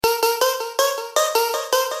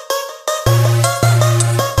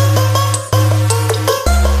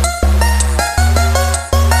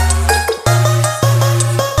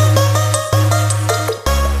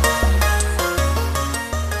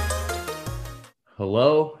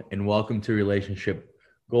Hello and welcome to Relationship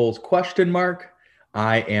Goals question mark.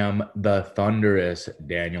 I am the thunderous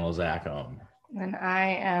Daniel Zackham. And I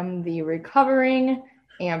am the recovering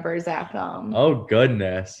Amber Zackham. Oh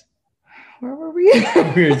goodness. Where were we?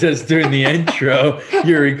 We were just doing the intro.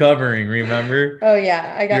 You're recovering, remember? Oh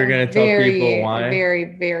yeah, I got You're gonna tell people why?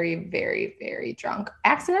 very drunk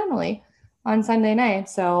accidentally on Sunday night.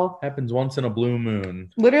 So Happens once in a blue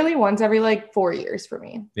moon. literally once every like 4 years for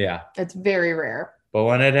me. Yeah. It's very rare. But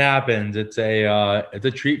when it happens, it's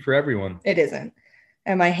a treat for everyone. It isn't.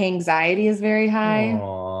 And my anxiety is very high,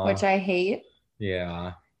 Aww. which I hate.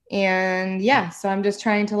 Yeah. And yeah, so I'm just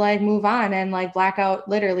trying to like move on and like black out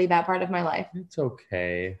literally that part of my life. It's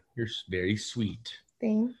okay. You're very sweet.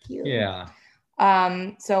 Thank you. Yeah.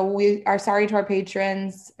 So we are sorry to our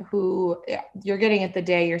patrons who you're getting it the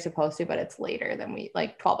day you're supposed to, but it's later than we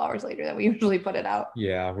like 12 hours later than we usually put it out.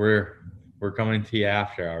 Yeah, we're coming to you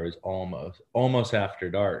after hours, almost after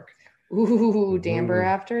dark. Ooh, Damber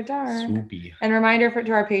after dark. Swoopy. And reminder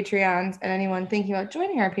to our Patreons and anyone thinking about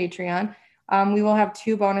joining our Patreon, we will have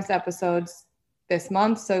 2 bonus episodes this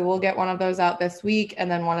month. So we'll get one of those out this week and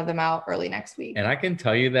then one of them out early next week. And I can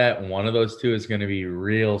tell you that one of those 2 is going to be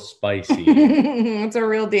real spicy. It's a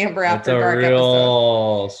real Damber after dark episode. It's a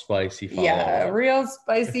real spicy follow-up. Yeah, real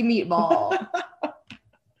spicy meatball.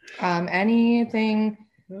 Anything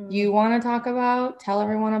you want to talk about, tell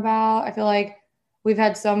everyone about? I feel like we've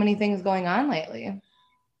had so many things going on lately.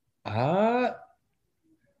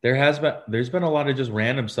 There's been a lot of just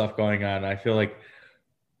random stuff going on. I feel like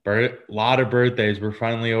a lot of birthdays. We're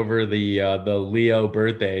finally over the Leo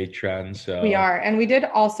birthday trend. So we are, and we did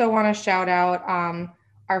also want to shout out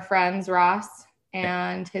our friends Ross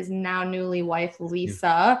and his now newly wife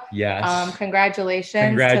Lisa. Yes.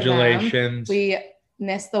 Congratulations. To them. We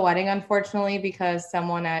missed the wedding unfortunately because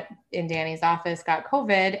someone in Danny's office got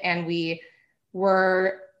COVID, and we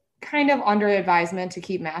were kind of under advisement to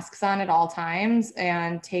keep masks on at all times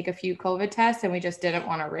and take a few COVID tests, and we just didn't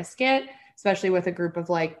want to risk it, especially with a group of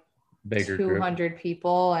like bigger 200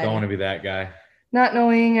 people. Don't want to be that guy. Not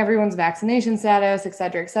knowing everyone's vaccination status, et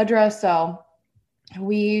cetera, et cetera. So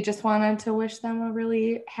we just wanted to wish them a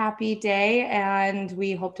really happy day, and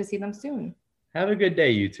we hope to see them soon. Have a good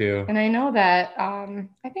day, you two. And I know that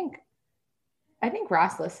I think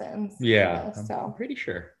Ross listens. Yeah, so I'm pretty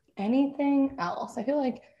sure. Anything else? I feel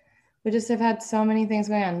like we just have had so many things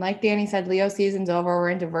going on. Like Danny said, Leo season's over.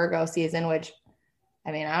 We're into Virgo season, which,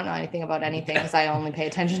 I mean, I don't know anything about anything because I only pay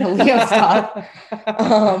attention to Leo stuff.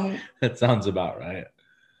 That sounds about right.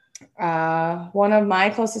 One of my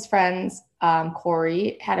closest friends,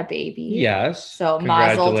 Corey, had a baby. Yes. So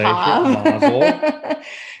mazel tov.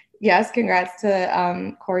 Yes, congrats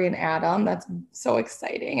to Corey and Adam. That's so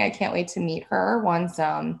exciting. I can't wait to meet her once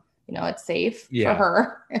it's safe for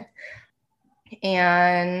her.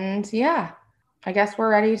 And yeah, I guess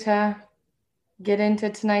we're ready to get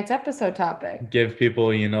into tonight's episode topic. Give people,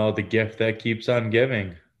 the gift that keeps on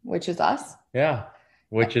giving. Which is us. Yeah,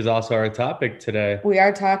 which is also our topic today. We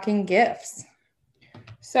are talking gifts.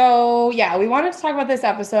 So yeah, we wanted to talk about this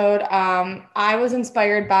episode. I was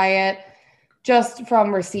inspired by it just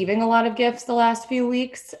from receiving a lot of gifts the last few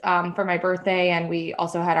weeks for my birthday. And we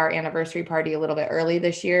also had our anniversary party a little bit early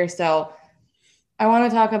this year. So I want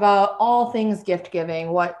to talk about all things gift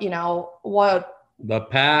giving, what the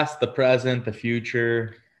past, the present, the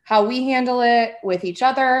future, how we handle it with each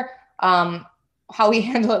other, how we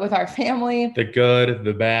handle it with our family, the good,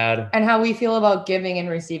 the bad, and how we feel about giving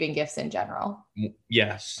and receiving gifts in general.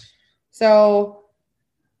 Yes. So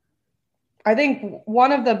I think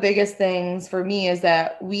one of the biggest things for me is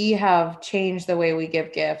that we have changed the way we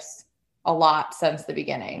give gifts a lot since the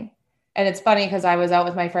beginning. And it's funny because I was out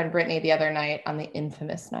with my friend Brittany the other night on the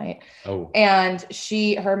infamous night. Oh. And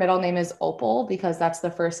her middle name is Opal because that's the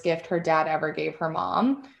first gift her dad ever gave her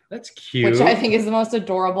mom. That's cute. Which I think is the most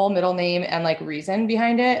adorable middle name and like reason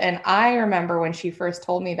behind it. And I remember when she first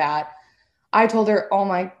told me that, I told her, oh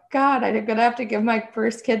my God, I'm going to have to give my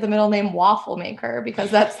first kid the middle name Waffle Maker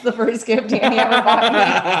because that's the first gift Danny ever bought me.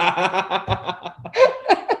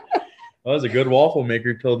 That was a good waffle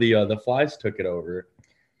maker till the flies took it over.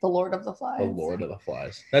 The Lord of the Flies. The Lord of the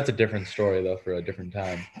Flies. That's a different story though for a different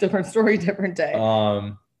time. Different story, different day.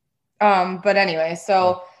 But anyway,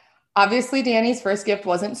 so obviously Danny's first gift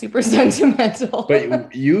wasn't super sentimental.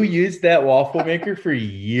 But you used that waffle maker for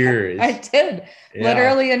years. I did. Yeah.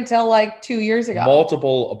 Literally until like 2 years ago.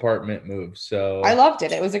 Multiple apartment moves. So I loved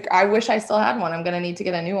it. It was I wish I still had one. I'm going to need to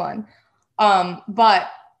get a new one. But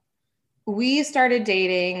we started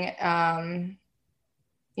dating, and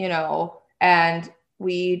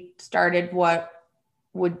we started what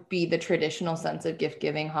would be the traditional sense of gift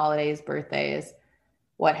giving, holidays, birthdays,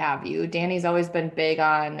 what have you. Danny's always been big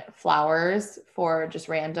on flowers for just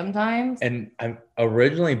random times. And I'm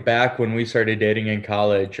originally, back when we started dating in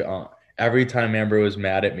college, every time Amber was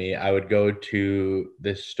mad at me, I would go to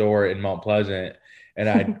this store in Mount Pleasant and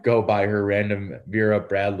I'd go buy her random Vera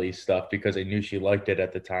Bradley stuff because I knew she liked it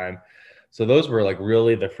at the time. So those were like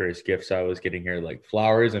really the first gifts I was getting her, like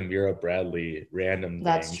flowers and Vera Bradley random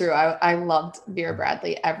That's things. true. I loved Vera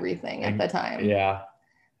Bradley, everything at the time. Yeah.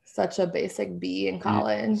 Such a basic B in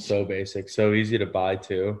college. So basic, so easy to buy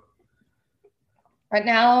too. Right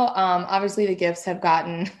now, obviously the gifts have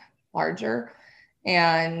gotten larger,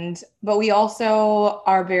 but we also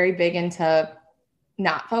are very big into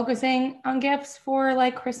not focusing on gifts for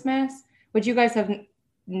like Christmas, which you guys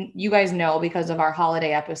know because of our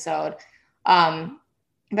holiday episode.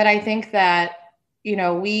 But I think that,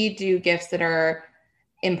 we do gifts that are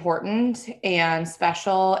important and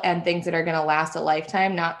special and things that are going to last a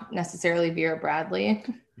lifetime, not necessarily Vera Bradley.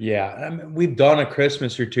 Yeah. I mean, we've done a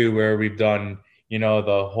Christmas or two where we've done,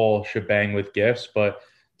 the whole shebang with gifts, but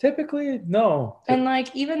typically no. And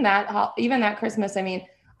like, even that Christmas, I mean,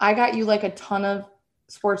 I got you like a ton of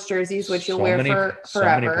sports jerseys, which you'll wear for forever. So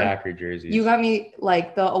many Packer jerseys. You got me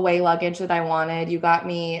like the away luggage that I wanted. You got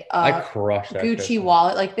me I crushed that Gucci Christmas.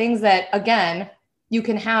 wallet, like things that, again, you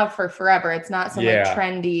can have for forever. It's not some like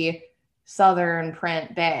trendy Southern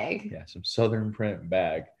print bag. Yeah, some Southern print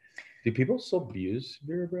bag. Do people still use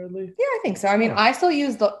Vera Bradley? Yeah, I think so. I mean,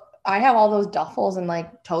 I have all those duffels and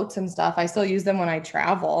like totes and stuff. I still use them when I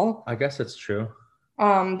travel. I guess that's true.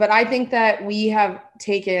 But I think that we have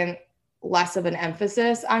taken less of an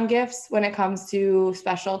emphasis on gifts when it comes to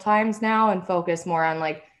special times now and focus more on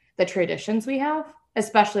like the traditions we have,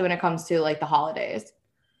 especially when it comes to like the holidays.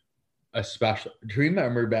 Especially, do you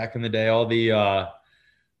remember back in the day, all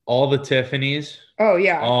the Tiffany's? Oh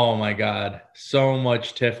yeah. Oh my God. So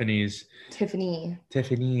much Tiffany's. Tiffany.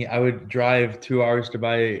 I would drive 2 hours to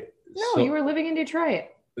buy. No, you were living in Detroit.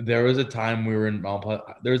 There was a time we were in Mount Pleasant.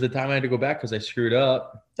 There was a time I had to go back because I screwed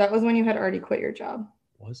up. That was when you had already quit your job.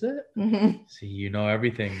 Was it? Mm-hmm. See, you know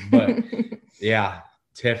everything. But yeah,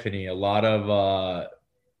 Tiffany, a lot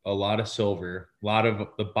of silver, a lot of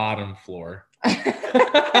the bottom floor.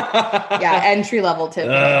 Yeah, entry level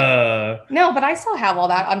Tiffany. No, but I still have all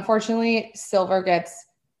that. Unfortunately, silver gets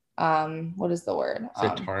what is the word?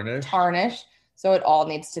 Is it tarnished? Tarnished. So it all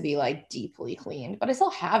needs to be like deeply cleaned. But I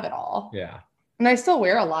still have it all. Yeah. And I still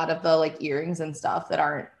wear a lot of the like earrings and stuff that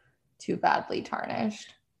aren't too badly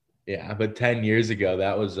tarnished. Yeah, but 10 years ago,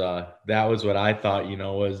 that was what I thought,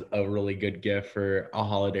 was a really good gift for a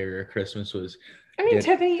holiday or a Christmas was. I mean,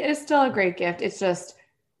 Tiffany is still a great gift. It's just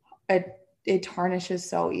it tarnishes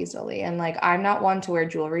so easily. And like, I'm not one to wear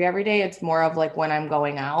jewelry every day. It's more of like when I'm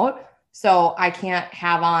going out. So I can't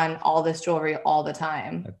have on all this jewelry all the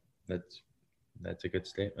time. That's a good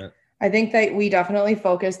statement. I think that we definitely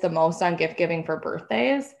focus the most on gift giving for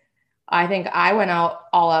birthdays. I think I went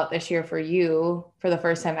all out this year for you for the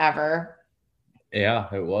first time ever. Yeah,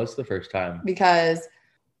 it was the first time. Because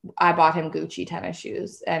I bought him Gucci tennis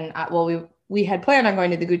shoes. And we had planned on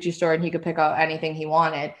going to the Gucci store and he could pick out anything he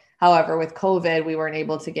wanted. However, with COVID, we weren't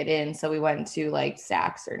able to get in. So we went to like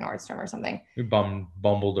Saks or Nordstrom or something. We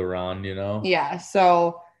bumbled around, Yeah.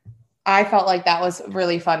 So I felt like that was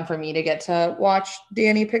really fun for me to get to watch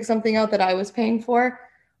Danny pick something out that I was paying for.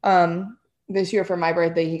 This year for my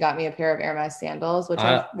birthday, he got me a pair of Hermes sandals, which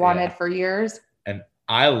I've wanted for years. And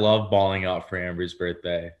I love balling out for Amber's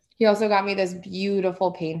birthday. He also got me this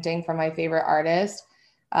beautiful painting from my favorite artist,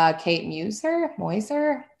 Kate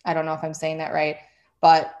Moser. I don't know if I'm saying that right,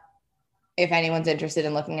 but if anyone's interested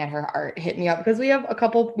in looking at her art, hit me up because we have 4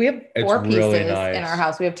 pieces really nice. In our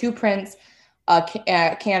house. We have 2 prints, a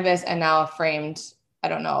canvas, and now a framed. I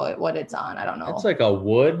don't know what it's on. I don't know. It's like a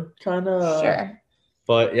wood kind of. Sure.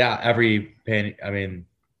 But yeah, every painting, I mean,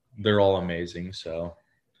 they're all amazing. So.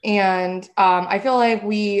 And I feel like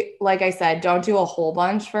we, like I said, don't do a whole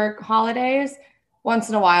bunch for holidays. Once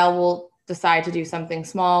in a while, we'll decide to do something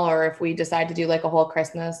small, or if we decide to do like a whole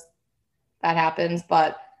Christmas, that happens.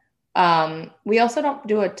 But we also don't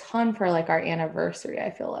do a ton for like our anniversary, I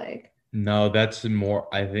feel like. No, that's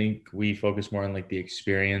more, I think we focus more on like the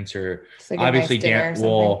experience or like obviously nice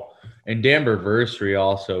and Danberversary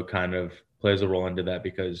also kind of plays a role into that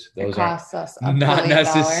because those costs us not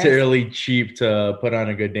necessarily cheap to put on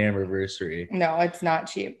a good Danberversary. No, it's not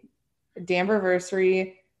cheap.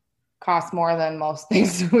 Danberversary costs more than most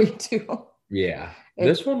things we do. Yeah.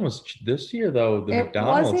 This one was this year though. The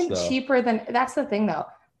McDonald's wasn't cheaper than, that's the thing though.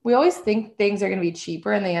 We always think things are going to be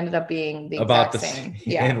cheaper and they ended up being the exact same.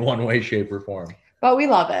 Yeah. In one way, shape, or form. But we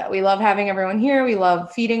love it. We love having everyone here. We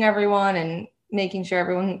love feeding everyone and making sure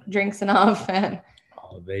everyone drinks enough. And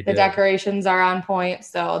No, they The did. decorations are on point.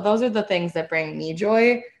 So those are the things that bring me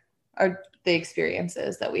joy, are the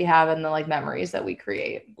experiences that we have and the like memories that we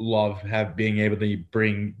create. Love being able to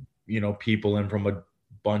bring, people in from a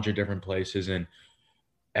bunch of different places, and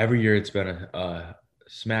every year it's been a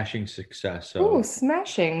smashing success. So Ooh,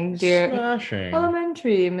 smashing, dear smashing.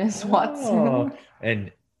 elementary Miss Watson.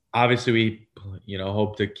 And obviously we,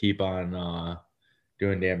 hope to keep on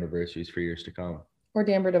doing the anniversaries for years to come. Or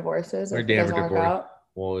Damber divorces, Or if it doesn't work divorce. out.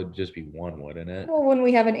 Well, it'd just be one, wouldn't it? Well, when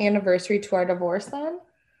we have an anniversary to our divorce, then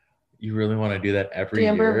you really want to do that every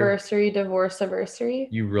year? Damberversary, divorce-aversary.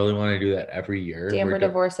 You really want to do that every year? Damber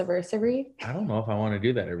divorce-aversary. I don't know if I want to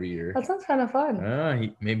do that every year. That sounds kind of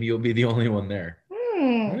fun. Maybe you'll be the only one there.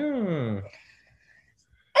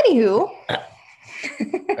 Anywho,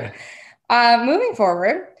 moving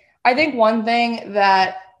forward, I think one thing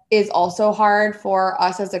that is also hard for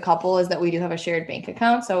us as a couple is that we do have a shared bank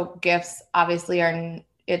account. So gifts obviously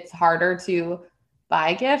it's harder to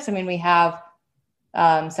buy gifts. I mean, we have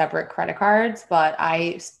separate credit cards, but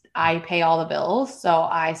I pay all the bills. So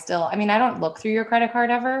I don't look through your credit card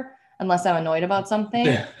ever unless I'm annoyed about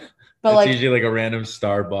something. But it's usually like a random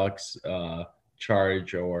Starbucks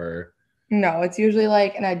charge or... No, it's usually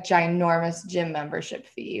like a ginormous gym membership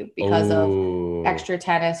fee because of extra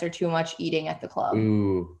tennis or too much eating at the club.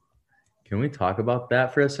 Ooh. Can we talk about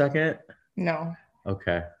that for a second? No.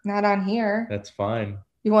 Okay. Not on here. That's fine.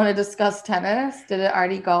 You want to discuss tennis? Did it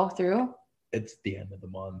already go through? It's the end of the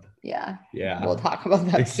month. Yeah. Yeah. We'll talk about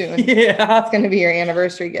that soon. Yeah. It's going to be your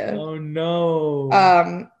anniversary gift. Oh,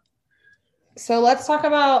 no. So let's talk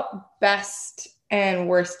about best and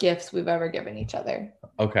worst gifts we've ever given each other.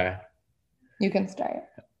 Okay. You can start.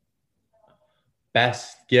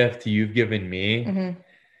 Best gift you've given me? Mm-hmm.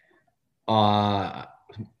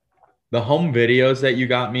 The home videos that you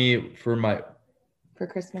got me for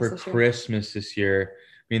Christmas this year.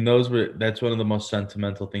 I mean, that's one of the most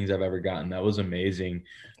sentimental things I've ever gotten. That was amazing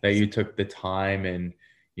that you took the time and,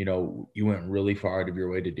 you went really far out of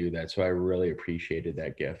your way to do that. So I really appreciated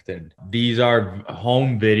that gift. And these are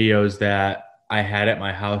home videos that I had at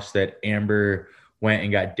my house that Amber went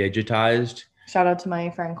and got digitized. Shout out to my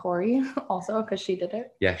friend Corey also, because she did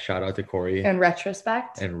it. Yeah, shout out to Corey. In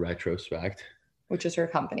retrospect. Which is her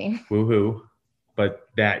company. Woohoo. But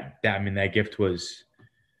that gift was,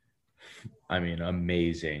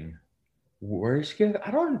 amazing. Worst gift?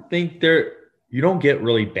 I don't think you don't get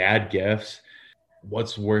really bad gifts.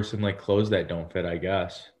 What's worse than clothes that don't fit, I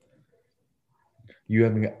guess? You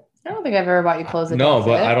haven't got... I don't think I've ever bought you clothes that don't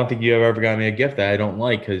fit. I don't think you have ever got me a gift that I don't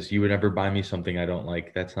like, because you would never buy me something I don't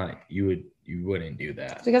like. That's not... You wouldn't do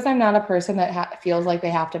that. It's because I'm not a person that feels like they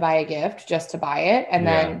have to buy a gift just to buy it and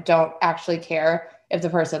then don't actually care if the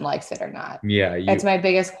person likes it or not. Yeah. That's my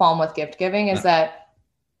biggest qualm with gift giving is that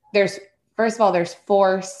there's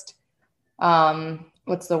forced,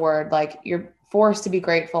 what's the word? You're forced to be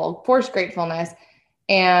grateful, forced gratefulness.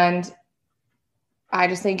 And I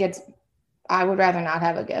just think I would rather not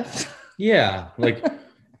have a gift. Yeah.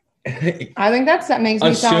 I think that makes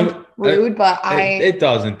me sound rude, but it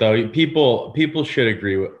doesn't though. People should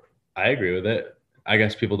agree with... I agree with it. I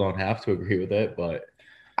guess people don't have to agree with it, but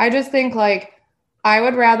I just think I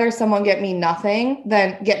would rather someone get me nothing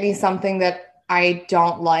than get me something that I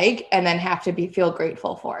don't like and then have to feel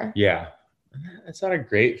grateful for. Yeah. It's not a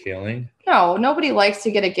great feeling. No, nobody likes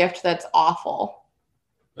to get a gift that's awful.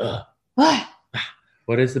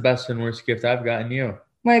 What is the best and worst gift I've gotten you?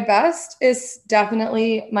 My best is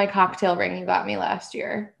definitely my cocktail ring you got me last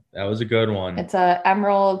year. That was a good one. It's a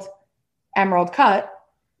emerald cut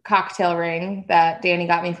cocktail ring that Danny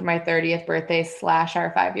got me for my 30th birthday /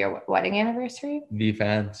 our 5-year wedding anniversary. Be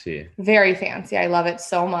fancy. Very fancy. I love it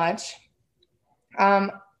so much.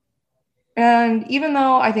 And even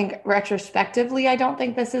though I think retrospectively, I don't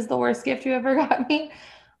think this is the worst gift you ever got me.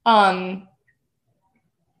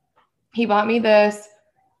 He bought me this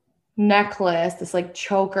necklace, this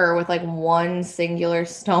choker with one singular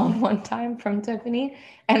stone one time from Tiffany.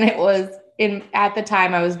 And it was at the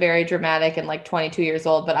time I was very dramatic and 22 years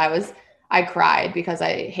old, but I cried because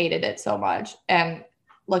I hated it so much. And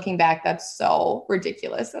looking back, that's so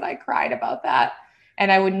ridiculous that I cried about that.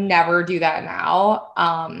 And I would never do that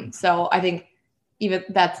now. So I think even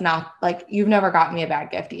that's not you've never gotten me a bad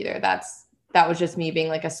gift either. That was just me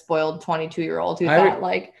being a spoiled 22-year-old who thought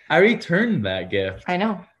I returned that gift. I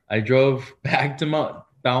know. I drove back to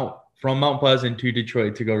from Mount Pleasant to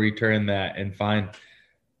Detroit to go return that and find...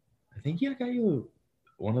 I think I got you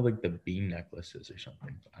one of the bean necklaces or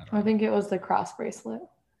something. I think it was the cross bracelet.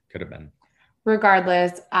 Could have been.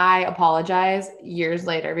 Regardless, I apologize years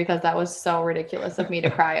later because that was so ridiculous of me to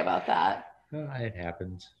cry about that. It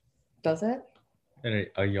happens. Does it? In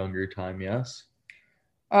a younger time, yes.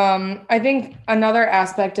 I think another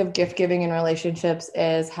aspect of gift giving in relationships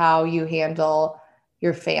is how you handle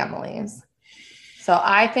your families. So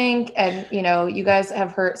I think, and you guys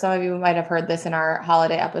have heard, some of you might have heard this in our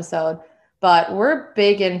holiday episode, but we're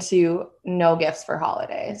big into no gifts for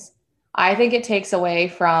holidays. I think it takes away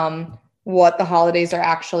from what the holidays are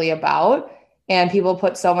actually about. And people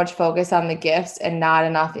put so much focus on the gifts and not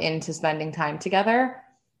enough into spending time together.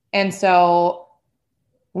 And so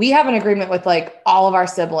we have an agreement with like all of our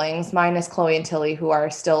siblings, minus Chloe and Tilly, who are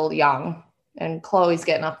still young. And Chloe's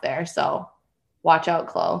getting up there. So watch out,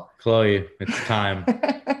 Chloe. Chloe, it's time.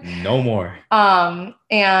 No more.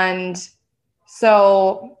 And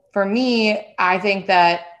so for me, I think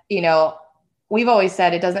that, we've always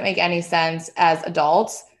said it doesn't make any sense as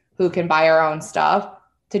adults who can buy our own stuff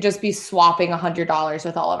to just be swapping $100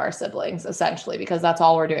 with all of our siblings, essentially, because that's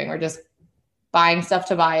all we're doing. We're just buying stuff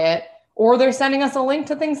to buy it, or they're sending us a link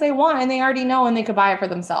to things they want and they already know and they could buy it for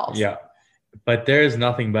themselves. Yeah. But there's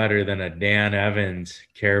nothing better than a Dan Evans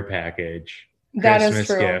care package. That Christmas is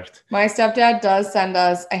true. Gift. My stepdad does send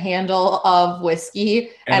us a handle of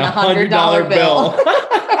whiskey and $100 bill.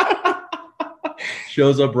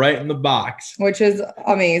 Shows up right in the box. Which is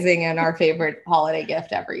amazing and our favorite holiday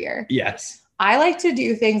gift every year. Yes. I like to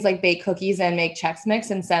do things like bake cookies and make Chex Mix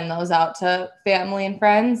and send those out to family and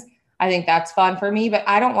friends. I think that's fun for me, but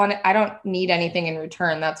I don't need anything in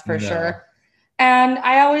return. That's for sure. And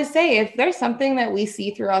I always say, if there's something that we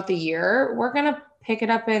see throughout the year, we're going to pick it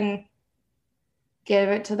up and give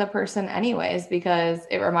it to the person anyways, because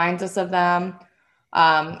it reminds us of them.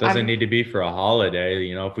 Doesn't need to be for a holiday.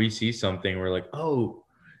 If we see something, we're like, oh,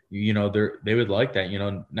 they would like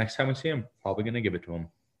that. Next time we see them, probably going to give it to them.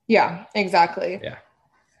 Yeah, exactly. Yeah.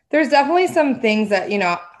 There's definitely some things that,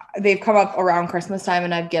 they've come up around Christmas time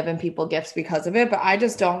and I've given people gifts because of it, but I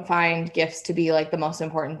just don't find gifts to be like the most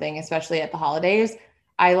important thing, especially at the holidays.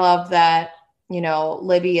 I love that,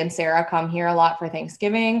 Libby and Sarah come here a lot for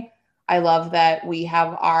Thanksgiving. I love that we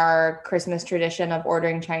have our Christmas tradition of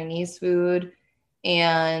ordering Chinese food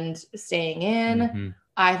and staying in. Mm-hmm.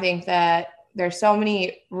 I think that there's so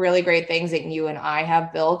many really great things that you and I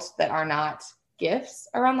have built that are not gifts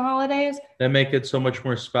around the holidays that make it so much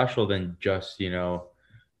more special than just,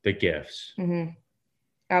 the gifts. Mm-hmm.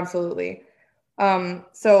 Absolutely.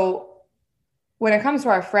 So when it comes to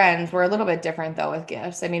our friends, we're a little bit different though with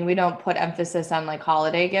gifts. I mean, we don't put emphasis on like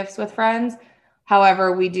holiday gifts with friends.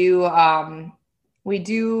 However, we do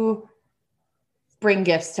bring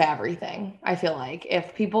gifts to everything. I feel like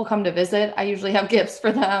if people come to visit, I usually have gifts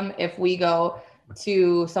for them. If we go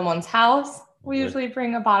to someone's house, we usually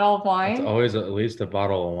bring a bottle of wine. It's always at least a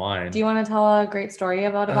bottle of wine. Do you want to tell a great story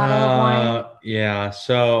about a bottle of wine? Yeah.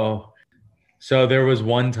 So there was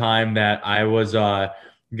one time that I was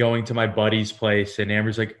going to my buddy's place and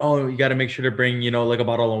Amber's like, oh, you got to make sure to bring, like a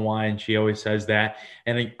bottle of wine. She always says that.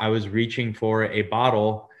 And I was reaching for a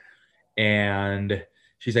bottle and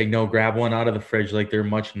she's like, no, grab one out of the fridge. Like they're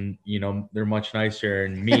much nicer.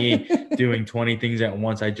 And me doing 20 things at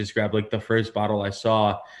once, I just grabbed like the first bottle I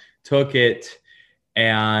saw, took it.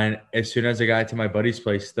 And as soon as I got to my buddy's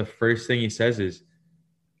place, the first thing he says is,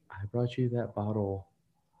 I brought you that bottle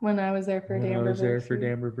when I was there for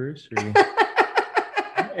Damberversary.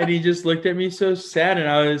 And he just looked at me so sad. And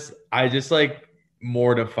I just like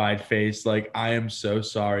mortified face. Like, I am so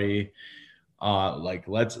sorry. Like,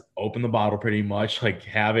 let's open the bottle pretty much, like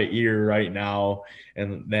have it here right now.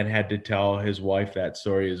 And then had to tell his wife that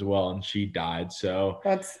story as well. And she died. So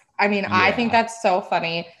I think that's so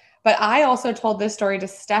funny. But I also told this story to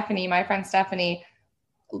Stephanie, my friend Stephanie,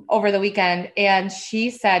 over the weekend. And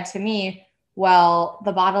she said to me, well,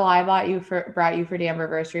 the bottle I brought you for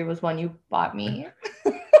Damberversary was one you bought me.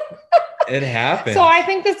 It happened. So I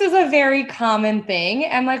think this is a very common thing.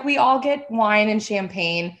 And like, we all get wine and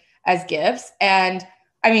champagne as gifts. And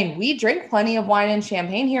I mean, we drink plenty of wine and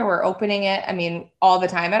champagne here. We're opening it, all the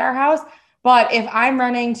time at our house. But if I'm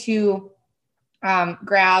running to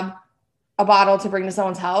grab a bottle to bring to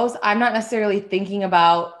someone's house, I'm not necessarily thinking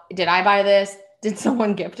about, did I buy this? Did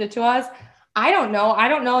someone gift it to us? I don't know. I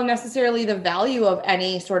don't know necessarily the value of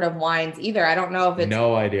any sort of wines either. I don't know if it's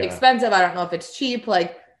expensive. I don't know if it's cheap.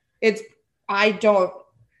 Like that's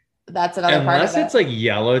another part of it. Unless it's like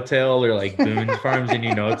Yellowtail or like Boone's Farms and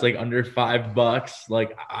it's like under $5.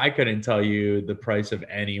 Like I couldn't tell you the price of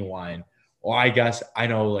any wine. Or I guess I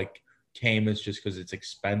know like Came is just because it's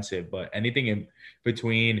expensive, but anything in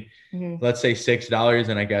between, let's say $6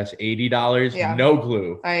 and I guess $80, no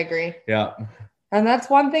clue. I agree. Yeah. And that's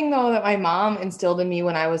one thing though that my mom instilled in me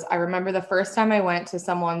I remember the first time I went to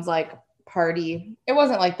someone's like party. It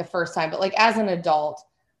wasn't like the first time, but like as an adult,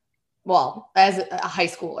 well, as a high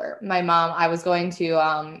schooler, my mom, I was going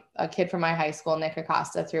to a kid from my high school, Nick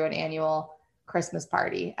Acosta, threw an annual Christmas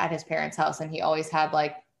party at his parents' house. And he always had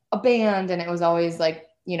like a band and it was always like,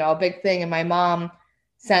 a big thing. And my mom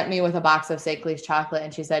sent me with a box of Safely's chocolate.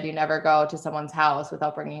 And she said, you never go to someone's house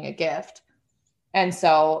without bringing a gift. And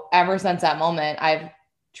so ever since that moment, I've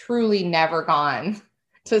truly never gone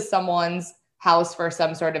to someone's house for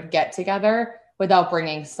some sort of get together without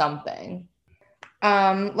bringing something.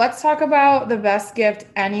 Let's talk about the best gift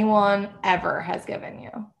anyone ever has given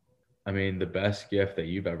you. I mean, the best gift that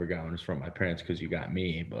you've ever gotten is from my parents because you got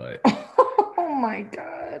me, but. Oh my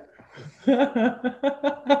God.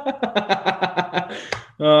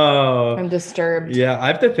 Oh, I'm disturbed. Yeah, I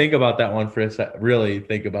have to think about that one for a second. Really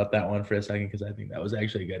think about that one for a second because I think that was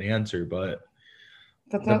actually a good answer. But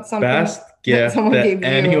that's the not something best gift that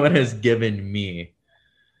anyone has given me.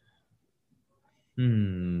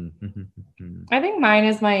 I think mine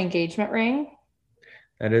is my engagement ring.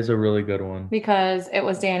 That is a really good one. Because it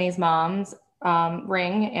was Danny's mom's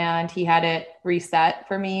ring and he had it reset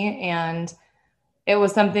for me. And it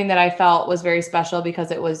was something that I felt was very special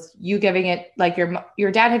because it was you giving it, like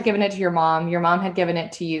your dad had given it to your mom had given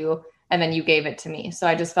it to you, and then you gave it to me. So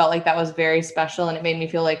I just felt like that was very special. And it made me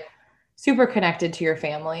feel like super connected to your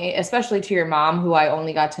family, especially to your mom, who I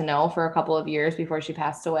only got to know for a couple of years before she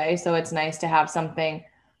passed away. So it's nice to have something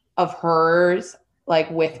of hers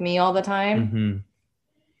like with me all the time. Mm-hmm.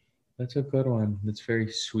 That's a good one. That's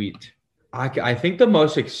very sweet. I think the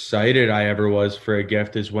most excited I ever was for a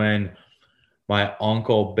gift is when my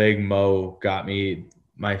uncle Big Mo got me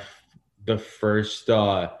the first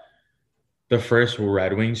Red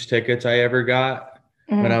Wings tickets I ever got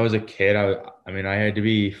when I was a kid. I mean, I had to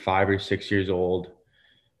be 5 or 6 years old,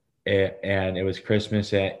 and it was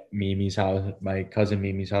Christmas at Mimi's house, my cousin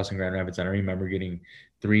Mimi's house in Grand Rapids. And I remember getting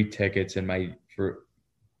 3 tickets for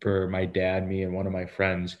my dad, me, and one of my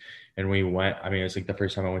friends. And we went. I mean, it was like the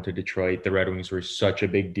first time I went to Detroit. The Red Wings were such a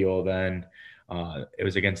big deal then. It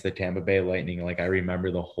was against the Tampa Bay Lightning. Like, I remember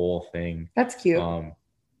the whole thing. That's cute.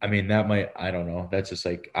 I mean, I don't know. That's just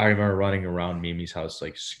like, I remember running around Mimi's house,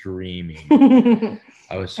 like screaming.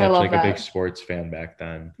 I was such like a big sports fan back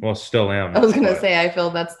then. Well, still am. I was going to say, I feel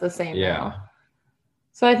that's the same now.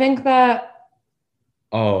 So I think that.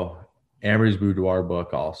 Oh, Amber's Boudoir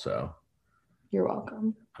book also. You're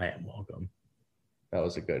welcome. I am welcome. That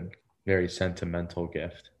was a good, very sentimental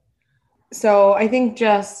gift. So I think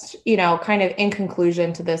just, kind of in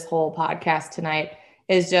conclusion to this whole podcast tonight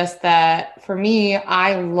is just that for me,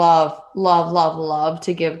 I love, love, love, love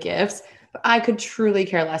to give gifts, but I could truly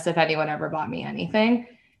care less if anyone ever bought me anything.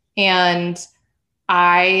 And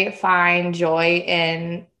I find joy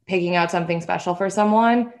in picking out something special for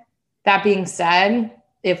someone. That being said,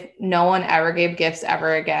 if no one ever gave gifts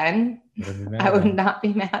ever again, I would not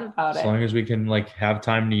be mad about it. As long as we can like have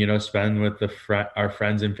time to, spend with our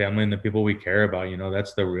friends and family and the people we care about,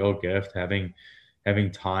 that's the real gift, having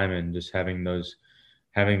time and just having those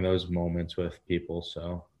moments with people.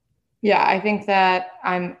 So yeah, I think that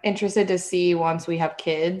I'm interested to see once we have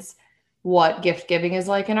kids what gift giving is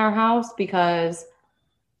like in our house, because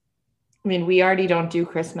I mean, we already don't do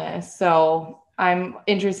Christmas. So I'm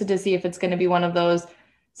interested to see if it's going to be one of those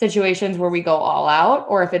situations where we go all out,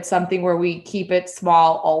 or if it's something where we keep it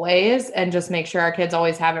small always and just make sure our kids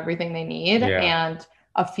always have everything they need and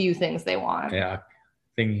a few things they want. Yeah.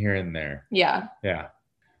 Thing here and there. Yeah. Yeah.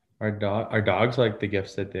 Our dogs like the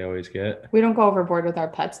gifts that they always get. We don't go overboard with our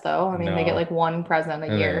pets though. I mean, they get like one present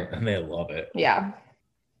a year. And they love it. Yeah.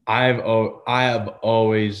 I have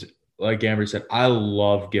always, like Amber said, I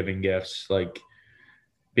love giving gifts. Like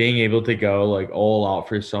being able to go like all out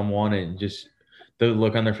for someone and just the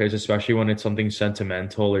look on their face, especially when it's something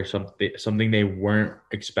sentimental or something they weren't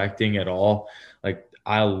expecting at all. Like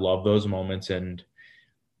I love those moments. And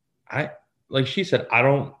like she said, I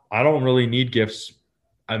don't really need gifts.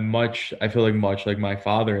 I feel like much like my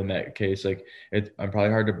father in that case. Like I'm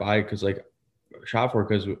probably hard to buy shop for,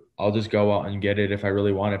 because I'll just go out and get it if I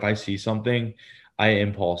really want. If I see something, I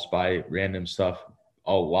impulse buy random stuff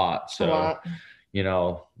a lot. So,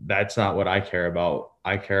 that's not what I care about.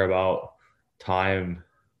 I care about time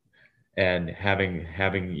and having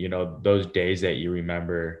those days that you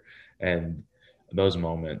remember and those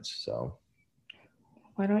moments. So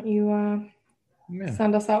why don't you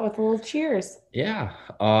send us out with a little cheers? Yeah.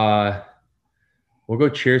 We'll go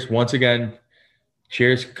cheers once again.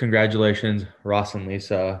 Cheers. Congratulations, Ross and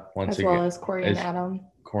Lisa. Once again. As well as Corey and Adam.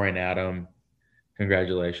 Corey and Adam.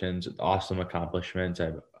 Congratulations. Awesome accomplishments.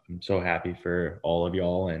 I'm so happy for all of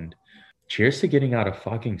y'all, and cheers to getting out of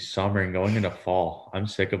fucking summer and going into fall. I'm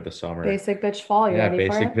sick of the summer. Basic bitch fall. You ready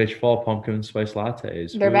for basic it? bitch fall pumpkin spice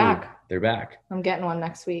lattes. They're back. They're back. I'm getting one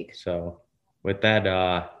next week. So with that,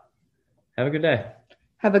 have a good day.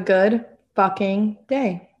 Have a good fucking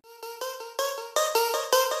day.